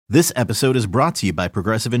This episode is brought to you by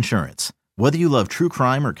Progressive Insurance. Whether you love true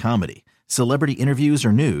crime or comedy, celebrity interviews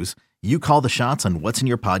or news, you call the shots on what's in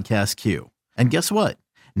your podcast queue. And guess what?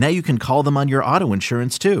 Now you can call them on your auto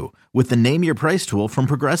insurance too with the Name Your Price tool from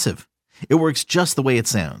Progressive. It works just the way it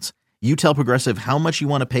sounds. You tell Progressive how much you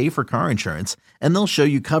want to pay for car insurance, and they'll show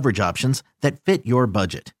you coverage options that fit your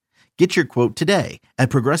budget. Get your quote today at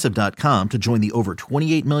Progressive.com to join the over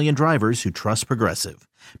 28 million drivers who trust Progressive.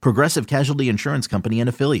 Progressive Casualty Insurance Company and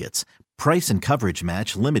Affiliates. Price and coverage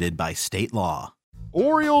match limited by state law.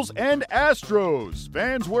 Orioles and Astros.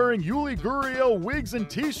 Fans wearing Yuli Gurriel wigs and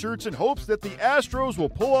t-shirts in hopes that the Astros will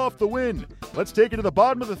pull off the win. Let's take it to the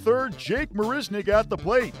bottom of the third. Jake Marisnick at the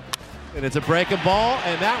plate. And it's a breaking ball,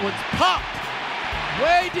 and that one's popped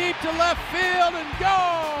way deep to left field and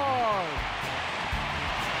gone.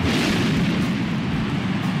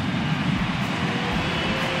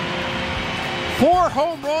 Four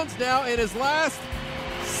home runs now in his last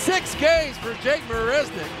 6 games for Jake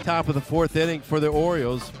Marisnick. Top of the fourth inning for the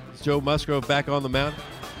Orioles. Joe Musgrove back on the mound.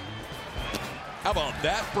 How about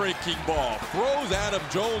that breaking ball? Throws Adam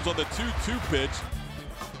Jones on the 2-2 pitch.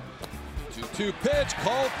 2-2 pitch,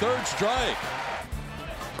 called third strike.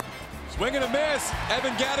 Swing and a miss.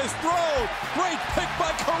 Evan Gattis throw. Great pick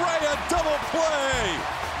by Correa. Double play.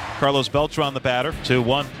 Carlos Beltran, the batter,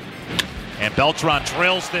 2-1. And Beltran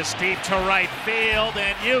drills this deep to right field,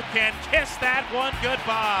 and you can kiss that one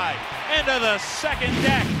goodbye. Into the second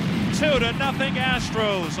deck, 2-0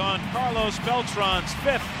 Astros on Carlos Beltran's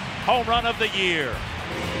 5th home run of the year.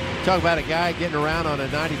 Talk about a guy getting around on a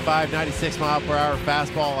 95, 96 mile per hour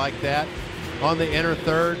fastball like that on the inner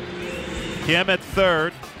third. Kim at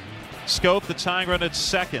third. Scope, the tying run at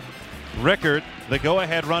second. Rickard, the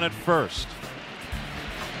go-ahead run at first.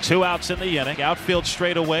 2 outs in the inning. Outfield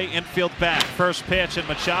straight away, infield back. First pitch, and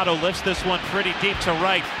Machado lifts this one pretty deep to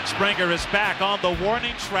right. Springer is back on the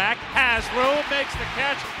warning track. Has room, makes the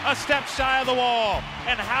catch, a step shy of the wall.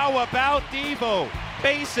 And how about Devo?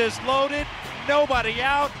 Bases loaded, nobody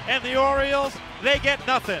out, and the Orioles, they get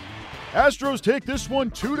nothing. Astros take this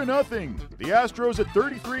one 2-0. The Astros at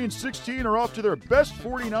 33-16 are off to their best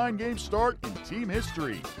 49-game start in team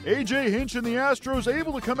history. A.J. Hinch and the Astros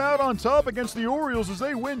able to come out on top against the Orioles as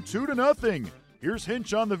they win 2-0. Here's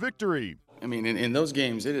Hinch on the victory. I mean, in those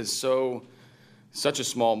games, it is such a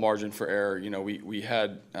small margin for error. You know, we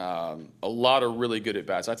had a lot of really good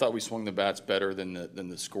at-bats. I thought we swung the bats better than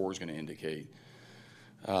the score is going to indicate.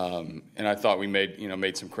 And I thought we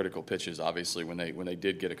made some critical pitches, obviously, when they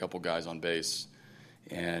did get a couple guys on base,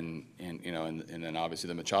 and then obviously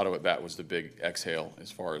the Machado at bat was the big exhale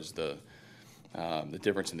as far as the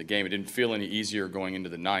difference in the game. It didn't feel any easier going into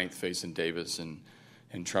the ninth facing Davis and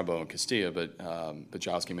Trumbo and Castilla, but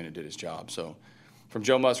Giles came in and did his job. So from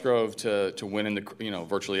Joe Musgrove to win in the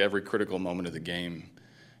virtually every critical moment of the game,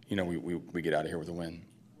 we get out of here with a win.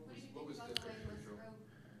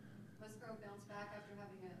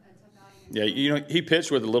 Yeah, he pitched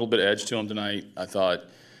with a little bit of edge to him tonight. I thought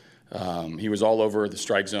he was all over the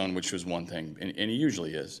strike zone, which was one thing, and he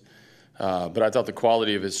usually is. But I thought the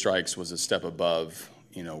quality of his strikes was a step above,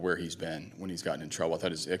 where he's been when he's gotten in trouble. I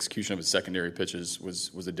thought his execution of his secondary pitches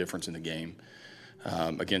was a difference in the game.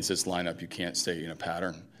 Against this lineup, you can't stay in a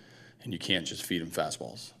pattern, and you can't just feed him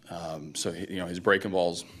fastballs. So his breaking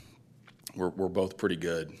balls were both pretty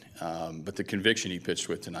good. But the conviction he pitched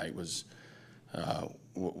with tonight was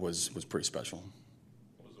pretty special.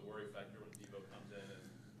 What was the worry factor when Devo comes in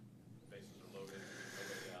and bases are loaded,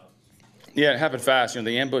 nobody out? Yeah, it happened fast.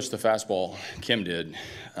 They ambushed the fastball. Kim did.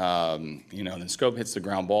 Then Scope hits the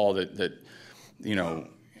ground ball that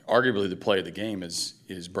arguably the play of the game is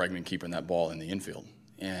Bregman keeping that ball in the infield.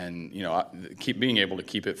 And, being able to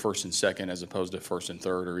keep it first and second as opposed to first and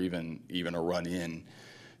third or even a run in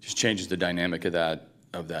just changes the dynamic of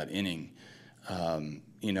that inning.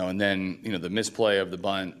 And then, the misplay of the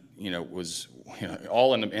bunt, was,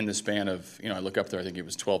 all in the span of, I look up there, I think it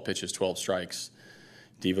was 12 pitches, 12 strikes.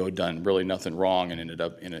 Devo had done really nothing wrong and ended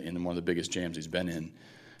up in one of the biggest jams he's been in.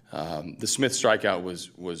 The Smith strikeout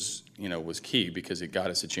was key because it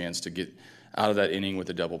got us a chance to get out of that inning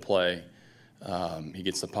with a double play. He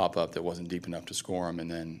gets the pop-up that wasn't deep enough to score him,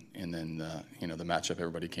 and then the matchup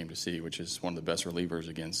everybody came to see, which is one of the best relievers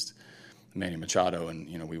against Manny Machado,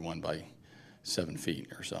 and, we won by 7 feet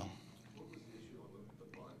or so. What was the issue on the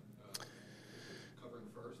bunt? Covering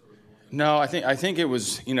first? No, I think it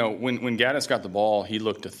was, when Gattis got the ball, he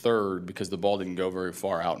looked to third because the ball didn't go very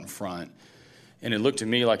far out in front. And it looked to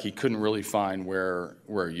me like he couldn't really find where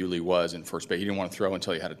Yuli was in first base. He didn't want to throw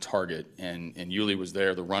until he had a target, and Yuli was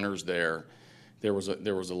there, the runner's there. There was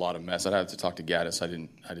a lot of mess. I'd have to talk to Gattis. I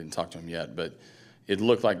didn't talk to him yet, but it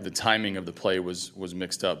looked like the timing of the play was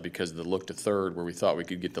mixed up because of the look to third where we thought we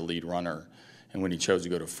could get the lead runner, and when he chose to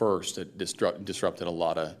go to first, it disrupted a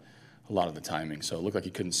lot of the timing. So it looked like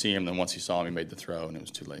he couldn't see him. Then once he saw him, he made the throw, and it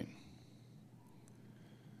was too late.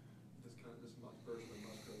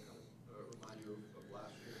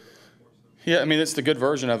 Yeah, I mean, it's the good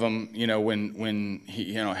version of him. You know, when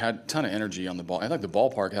he had a ton of energy on the ball. I think the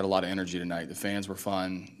ballpark had a lot of energy tonight. The fans were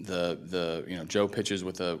fun. Joe pitches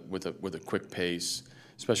with a quick pace,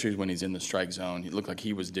 especially when he's in the strike zone. He looked like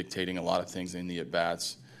he was dictating a lot of things in the at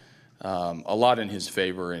bats. A lot in his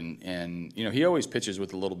favor, and he always pitches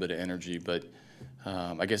with a little bit of energy, but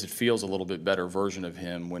I guess it feels a little bit better version of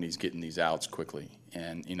him when he's getting these outs quickly.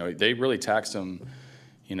 And they really taxed him.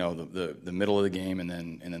 The middle of the game and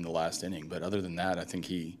then the last inning. But other than that, I think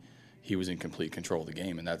he was in complete control of the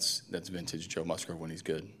game, and that's vintage Joe Musgrove when he's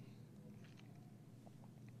good.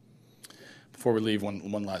 Before we leave,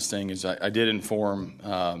 one last thing is I did inform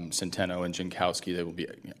Centeno and Jankowski they will be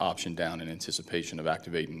optioned down in anticipation of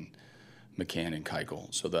activating McCann and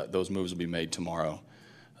Keuchel, so that those moves will be made tomorrow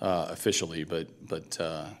officially. But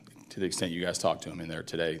to the extent you guys talked to them in there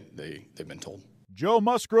today, they've been told. Joe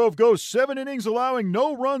Musgrove goes 7 innings, allowing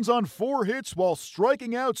no runs on 4 hits while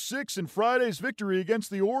striking out 6 in Friday's victory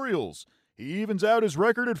against the Orioles. He evens out his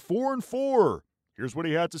record at 4-4. Here's what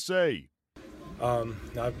he had to say.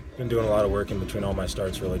 I've been doing a lot of work in between all my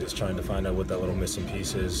starts, really just trying to find out what that little missing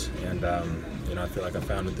piece is. And, I feel like I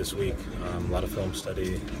found it this week. A lot of film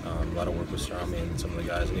study, a lot of work with Strami and some of the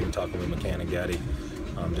guys, and even talking with McCann and Gaddy.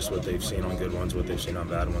 Just what they've seen on good ones, what they've seen on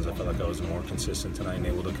bad ones. I felt like I was more consistent tonight and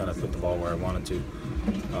able to kind of put the ball where I wanted to.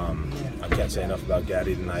 I can't say enough about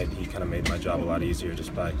Gaddy tonight. He kind of made my job a lot easier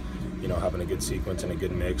just by, having a good sequence and a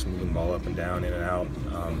good mix, moving the ball up and down, in and out.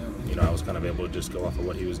 I was kind of able to just go off of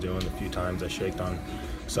what he was doing. A few times I shaked on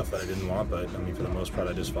stuff that I didn't want, but, for the most part,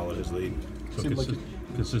 I just followed his lead. So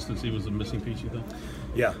consistency was a missing piece, you think?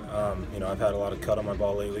 Yeah, I've had a lot of cut on my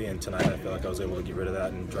ball lately, and tonight I feel like I was able to get rid of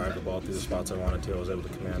that and drive the ball through the spots I wanted to. I was able to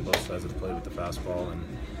command both sides of the plate with the fastball, and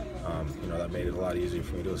that made it a lot easier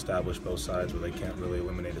for me to establish both sides where they can't really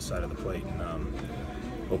eliminate a side of the plate. And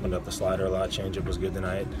opened up the slider a lot. Changeup was good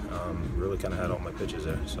tonight. Really kind of had all my pitches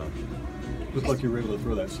there. So. Looked like you were able to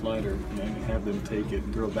throw that slider and have them take it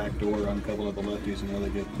and throw a backdoor on a couple of the lefties and really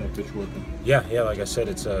get that pitch working. Yeah. Like I said,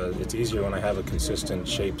 it's easier when I have a consistent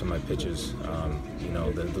shape to my pitches.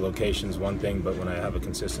 The location's one thing, but when I have a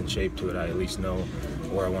consistent shape to it, I at least know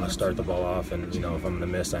where I want to start the ball off. And if I'm going to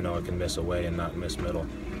miss, I know I can miss away and not miss middle.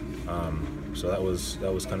 So that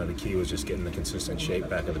was kind of the key, was just getting the consistent shape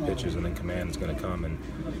back of the pitches, and then command is going to come. And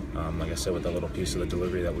like I said, with that little piece of the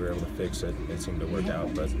delivery that we were able to fix, it seemed to work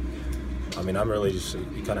out. But I'm really just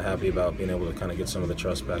kind of happy about being able to kind of get some of the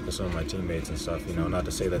trust back with some of my teammates and stuff. Not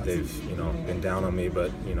to say that they've been down on me,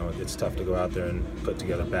 but it's tough to go out there and put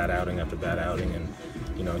together bad outing after bad outing, and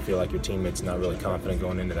I feel like your teammate's not really confident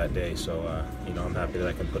going into that day. So I'm happy that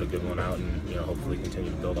I can put a good one out and hopefully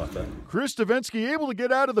continue to build off that. Chris Davinsky able to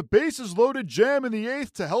get out of the bases-loaded jam in the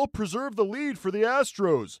 8th to help preserve the lead for the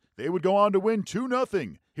Astros. They would go on to win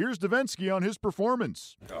 2-0. Here's Davinsky on his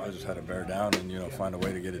performance. I just had to bear down and find a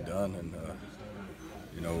way to get it done, and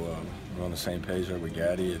we're on the same page there with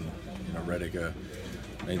Gaddy, and Reddick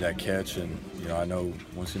made that catch, and I know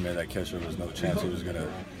once he made that catch, there was no chance he was going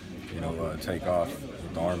to take off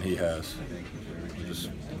with the arm he has. Just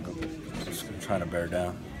trying to bear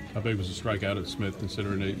down. How big was the strikeout at Smith,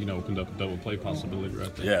 considering it opened up a double play possibility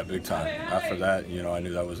right there? Yeah, big time. After that, I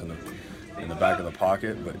knew that was in the back of the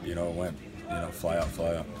pocket, but it went fly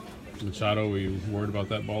out. Machado, were you worried about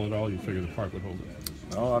that ball at all? You figured the park would hold it?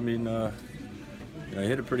 No, he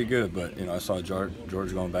hit it pretty good, but I saw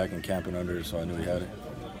George going back and camping under it, so I knew he had it.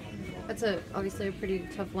 That's obviously a pretty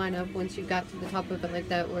tough lineup once you got to the top of it like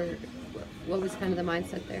that. What was kind of the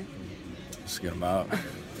mindset there? Just get him out.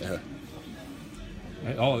 Yeah.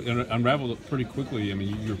 It all unraveled pretty quickly.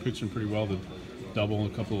 You were pitching pretty well, the double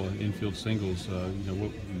and a couple of infield singles.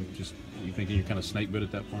 You thinking you're kind of snake bit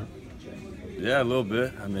at that point? Yeah, a little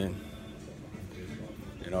bit.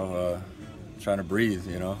 Trying to breathe.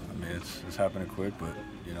 It's happening quick, but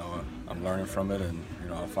I'm learning from it, and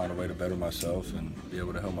I'll find a way to better myself and be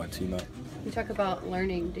able to help my team out. You talk about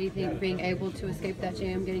learning. Do you think being able to escape that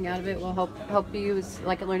jam, getting out of it, will help you as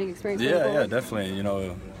like a learning experience? Yeah, definitely.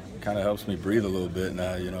 It kind of helps me breathe a little bit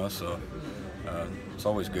now. So it's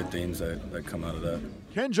always good things that come out of that.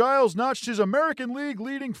 Ken Giles notched his American League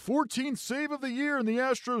leading 14th save of the year in the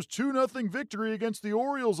Astros' 2-0 victory against the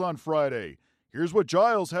Orioles on Friday. Here's what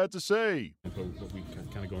Giles had to say. What we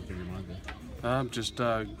kind of going through your mind there?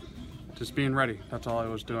 Just being ready. That's all I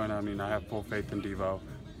was doing. I have full faith in Devo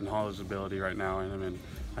and Hall's ability right now, and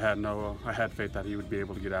I had faith that he would be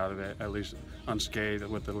able to get out of it at least unscathed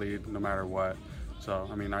with the lead, no matter what. So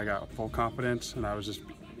I mean, I got full confidence, and I was just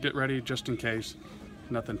get ready just in case.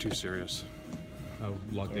 Nothing too serious. How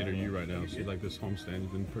locked in are you right now? So like this homestand,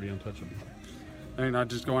 you've been pretty untouchable. I mean, not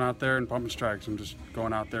just going out there and pumping strikes. I'm just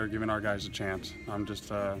going out there, giving our guys a chance. I'm just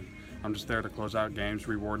there to close out games,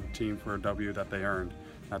 reward the team for a W that they earned.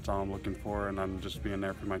 That's all I'm looking for, and I'm just being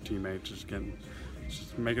there for my teammates, just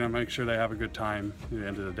making them make sure they have a good time at the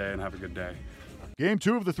end of the day and have a good day. Game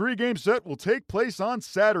 2 of the 3-game set will take place on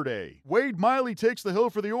Saturday. Wade Miley takes the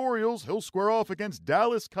hill for the Orioles. He'll square off against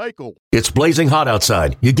Dallas Keuchel. It's blazing hot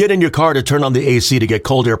outside. You get in your car to turn on the AC to get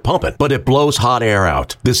cold air pumping, but it blows hot air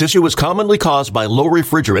out. This issue is commonly caused by low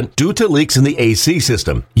refrigerant due to leaks in the AC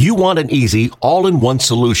system. You want an easy, all-in-one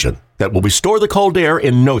solution that will restore the cold air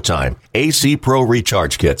in no time. AC Pro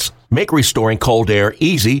Recharge Kits make restoring cold air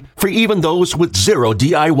easy for even those with zero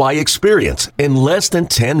DIY experience in less than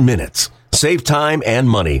 10 minutes. Save time and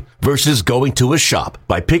money versus going to a shop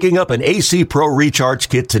by picking up an AC Pro Recharge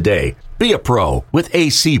Kit today. Be a pro with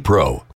AC Pro.